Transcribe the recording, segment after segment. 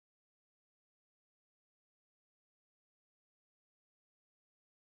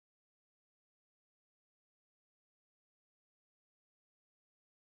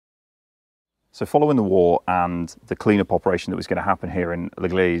So following the war and the cleanup operation that was going to happen here in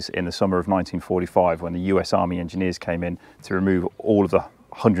Gleize in the summer of 1945, when the US Army engineers came in to remove all of the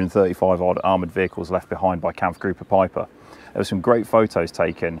 135 odd armoured vehicles left behind by Kampfgruppe Peiper, there were some great photos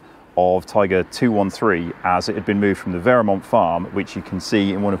taken of Tiger 213 as it had been moved from the Vermont farm, which you can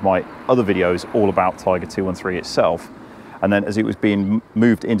see in one of my other videos all about Tiger 213 itself, and then as it was being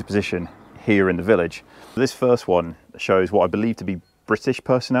moved into position here in the village. This first one shows what I believe to be British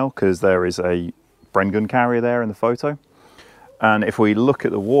personnel, because there is a Bren gun carrier there in the photo. And if we look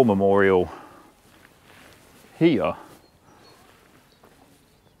at the war memorial here,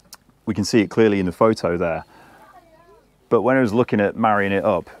 we can see it clearly in the photo there. But when I was looking at marrying it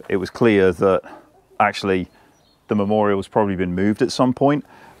up, it was clear that actually the memorial's probably been moved at some point,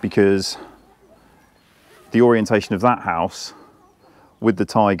 because the orientation of that house with the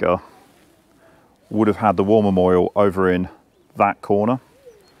Tiger would have had the war memorial over in that corner.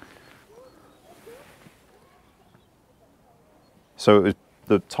 So it was,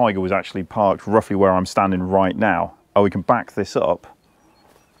 the Tiger was actually parked roughly where I'm standing right now. Oh, we can back this up.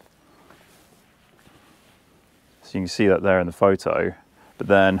 So you can see that there in the photo, but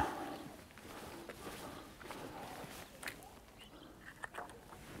then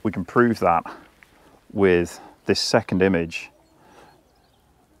we can prove that with this second image,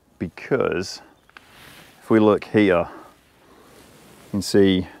 because if we look here, you can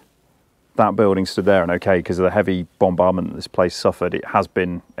see that building stood there, and okay, because of the heavy bombardment that this place suffered, it has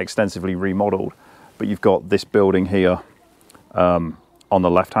been extensively remodeled. But you've got this building here on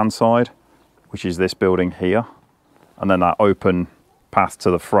the left-hand side, which is this building here, and then that open path to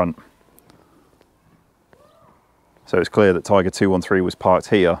the front. So it's clear that Tiger 213 was parked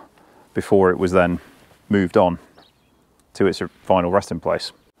here before it was then moved on to its final resting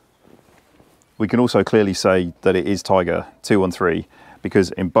place. We can also clearly say that it is Tiger 213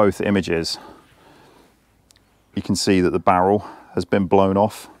 because in both images you can see that the barrel has been blown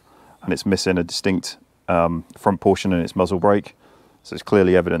off and it's missing a distinct front portion in its muzzle brake. So it's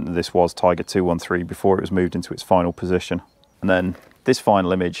clearly evident that this was Tiger 213 before it was moved into its final position. And then this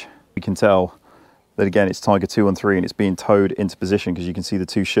final image, we can tell that again it's Tiger 213 and it's being towed into position, because you can see the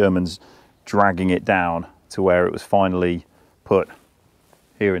two Shermans dragging it down to where it was finally put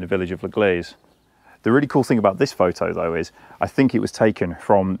here in the village of Gleize. The really cool thing about this photo though is I think it was taken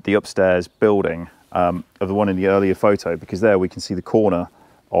from the upstairs building of the one in the earlier photo, because there we can see the corner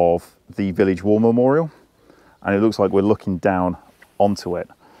of the village war memorial and it looks like we're looking down onto it.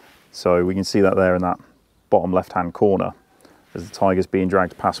 So we can see that there in that bottom left hand corner as the Tiger's being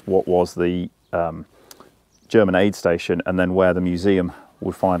dragged past what was the German aid station and then where the museum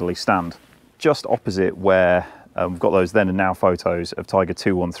would finally stand. Just opposite where we've got those then and now photos of Tiger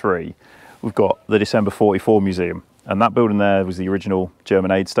 213, we've got the December 44 museum, and that building there was the original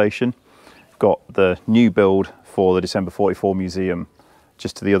German aid station. We've got the new build for the December 44 museum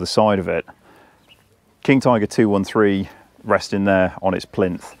just to the other side of it. King Tiger 213 resting there on its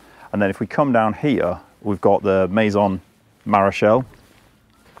plinth, and then if we come down here we've got the Maison Marechal,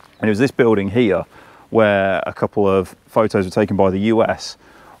 and it was this building here where a couple of photos were taken by the US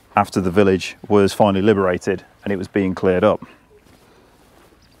after the village was finally liberated and it was being cleared up.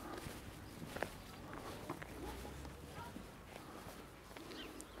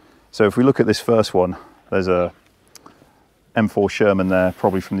 So if we look at this first one, there's a M4 Sherman there,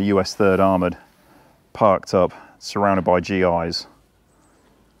 probably from the US 3rd Armoured, parked up, surrounded by GIs.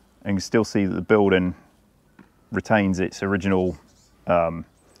 And you can still see that the building retains its original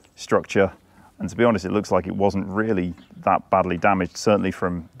structure. And to be honest, it looks like it wasn't really that badly damaged, certainly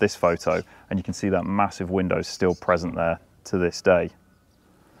from this photo. And you can see that massive window still present there to this day.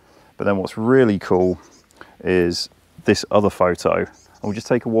 But then what's really cool is this other photo. We'll just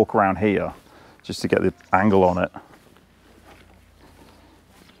take a walk around here just to get the angle on it.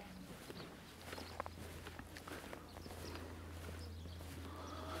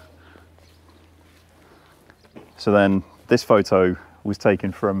 So then this photo was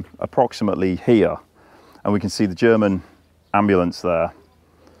taken from approximately here, and we can see the German ambulance there,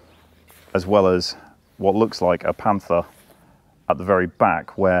 as well as what looks like a Panther at the very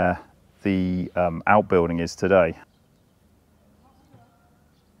back where the outbuilding is today.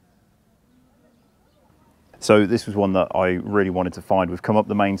 So this was one that I really wanted to find. We've come up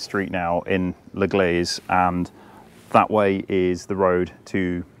the main street now in Gleize, and that way is the road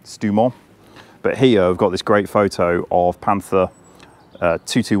to Stoumont. But here I've got this great photo of Panther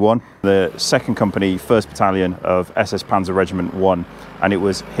 221, the 2nd Company, 1st Battalion of SS Panzer Regiment 1, and it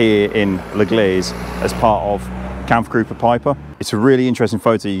was here in Gleize as part of Kampfgruppe Peiper. It's a really interesting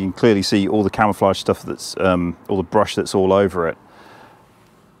photo. You can clearly see all the camouflage stuff that's, all the brush that's all over it.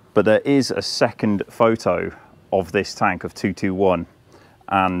 But there is a second photo of this tank of 221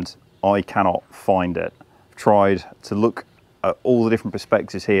 and I cannot find it. I've tried to look at all the different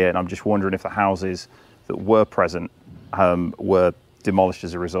perspectives here and I'm just wondering if the houses that were present were demolished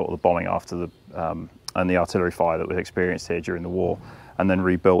as a result of the bombing after the and the artillery fire that was experienced here during the war, and then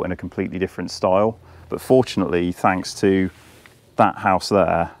rebuilt in a completely different style. But fortunately, thanks to that house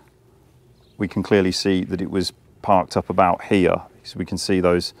there, we can clearly see that it was parked up about here. So we can see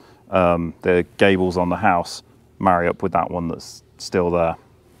those, the gables on the house marry up with that one that's still there.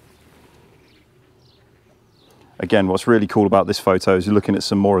 Again, what's really cool about this photo is you're looking at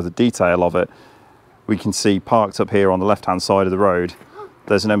some more of the detail of it. We can see parked up here on the left-hand side of the road,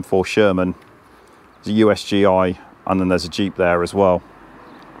 there's an M4 Sherman, there's a USGI, and then there's a Jeep there as well.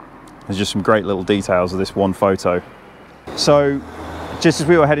 There's just some great little details of this one photo. So, just as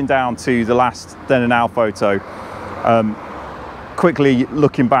we were heading down to the last then and now photo, quickly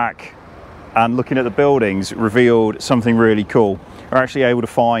looking back and looking at the buildings revealed something really cool. We're actually able to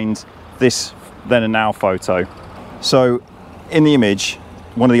find this then and now photo. So, in the image,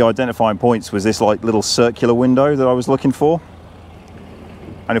 one of the identifying points was this like little circular window that I was looking for.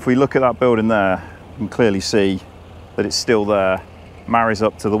 And if we look at that building there, you can clearly see that it's still there, marries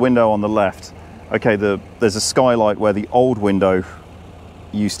up to the window on the left. Okay, there's a skylight where the old window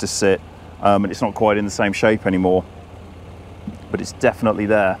used to sit, and it's not quite in the same shape anymore, but it's definitely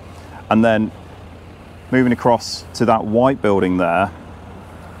there. And then moving across to that white building there,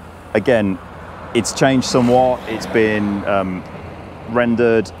 again, it's changed somewhat. It's been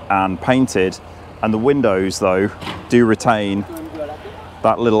rendered and painted, and the windows though do retain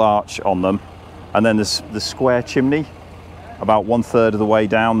that little arch on them. And then there's the square chimney about 1/3 of the way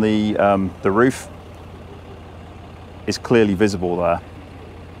down the roof is clearly visible there.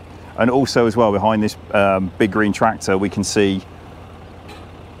 And also as well, behind this big green tractor, we can see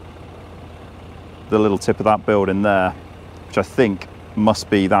the little tip of that building there, which I think must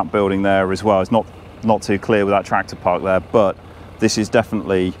be that building there as well. It's not too clear with that tractor park there, but this is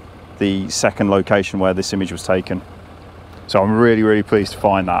definitely the second location where this image was taken. So I'm really, really pleased to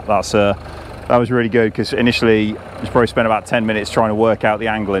find that. That was really good, because initially I probably spent about 10 minutes trying to work out the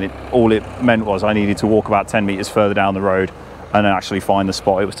angle, and all it meant was I needed to walk about 10 meters further down the road and then actually find the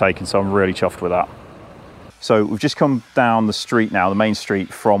spot it was taken. So I'm really chuffed with that. So we've just come down the street now, the main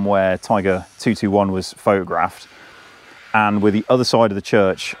street from where Tiger 221 was photographed, and we're the other side of the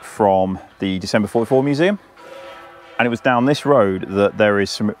church from the December 44 museum. And it was down this road that there is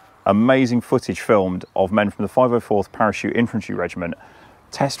some amazing footage filmed of men from the 504th Parachute Infantry Regiment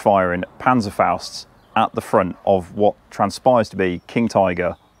test firing Panzerfausts at the front of what transpires to be King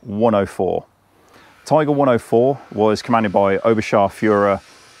Tiger 104. Tiger 104 was commanded by Oberscharführer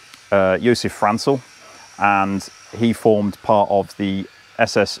Josef Franzel, and he formed part of the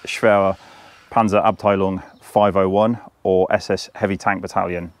SS Schwere Panzerabteilung 501, or SS Heavy Tank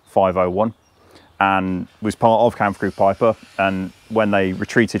Battalion 501, and was part of Kampfgruppe Peiper. And when they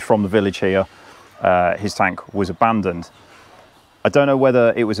retreated from the village here, his tank was abandoned. I don't know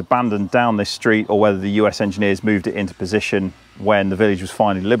whether it was abandoned down this street or whether the US engineers moved it into position when the village was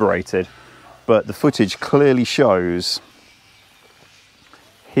finally liberated, but the footage clearly shows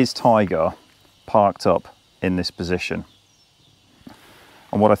his Tiger parked up in this position.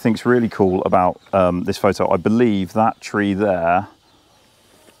 And what I think is really cool about this photo, I believe that tree there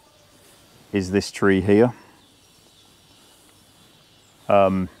is this tree here.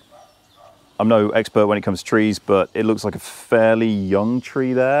 I'm no expert when it comes to trees, but it looks like a fairly young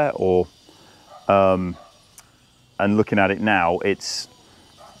tree there, or and looking at it now,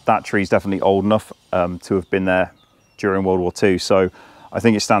 that tree's definitely old enough to have been there during World War II. So I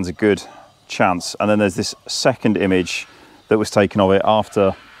think it stands a good chance. And then there's this second image that was taken of it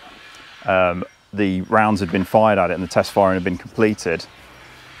after the rounds had been fired at it and the test firing had been completed.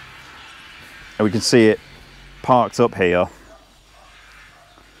 And we can see it parked up here.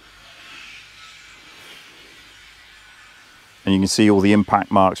 And you can see all the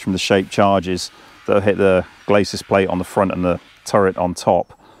impact marks from the shaped charges that have hit the Gleize plate on the front and the turret on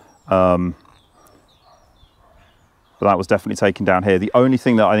top. But that was definitely taken down here. The only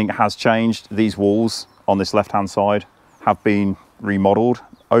thing that I think has changed, these walls on this left-hand side have been remodeled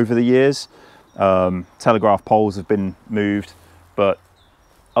over the years. Telegraph poles have been moved, but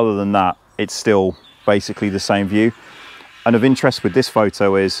other than that, it's still basically the same view. And of interest with this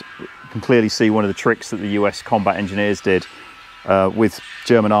photo is you can clearly see one of the tricks that the US combat engineers did with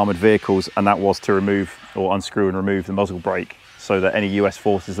German armoured vehicles, and that was to remove or unscrew and remove the muzzle brake, so that any US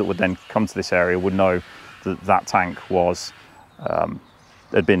forces that would then come to this area would know that that tank was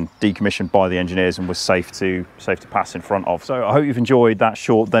had been decommissioned by the engineers and was safe to pass in front of. So I hope you've enjoyed that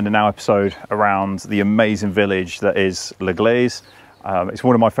short then and now episode around the amazing village that is Gleize. It's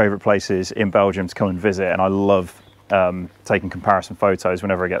one of my favourite places in Belgium to come and visit, and I love taking comparison photos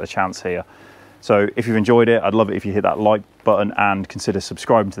whenever I get the chance here. So if you've enjoyed it, I'd love it if you hit that like button and consider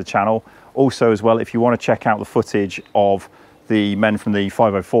subscribing to the channel. Also as well, if you want to check out the footage of the men from the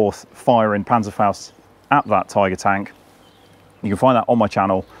 504th firing Panzerfaust at that Tiger tank, you can find that on my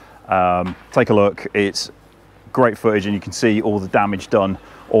channel. Take a look. It's great footage and you can see all the damage done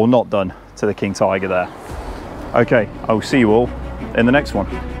or not done to the King Tiger there. Okay, I will see you all in the next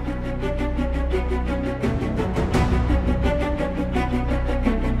one.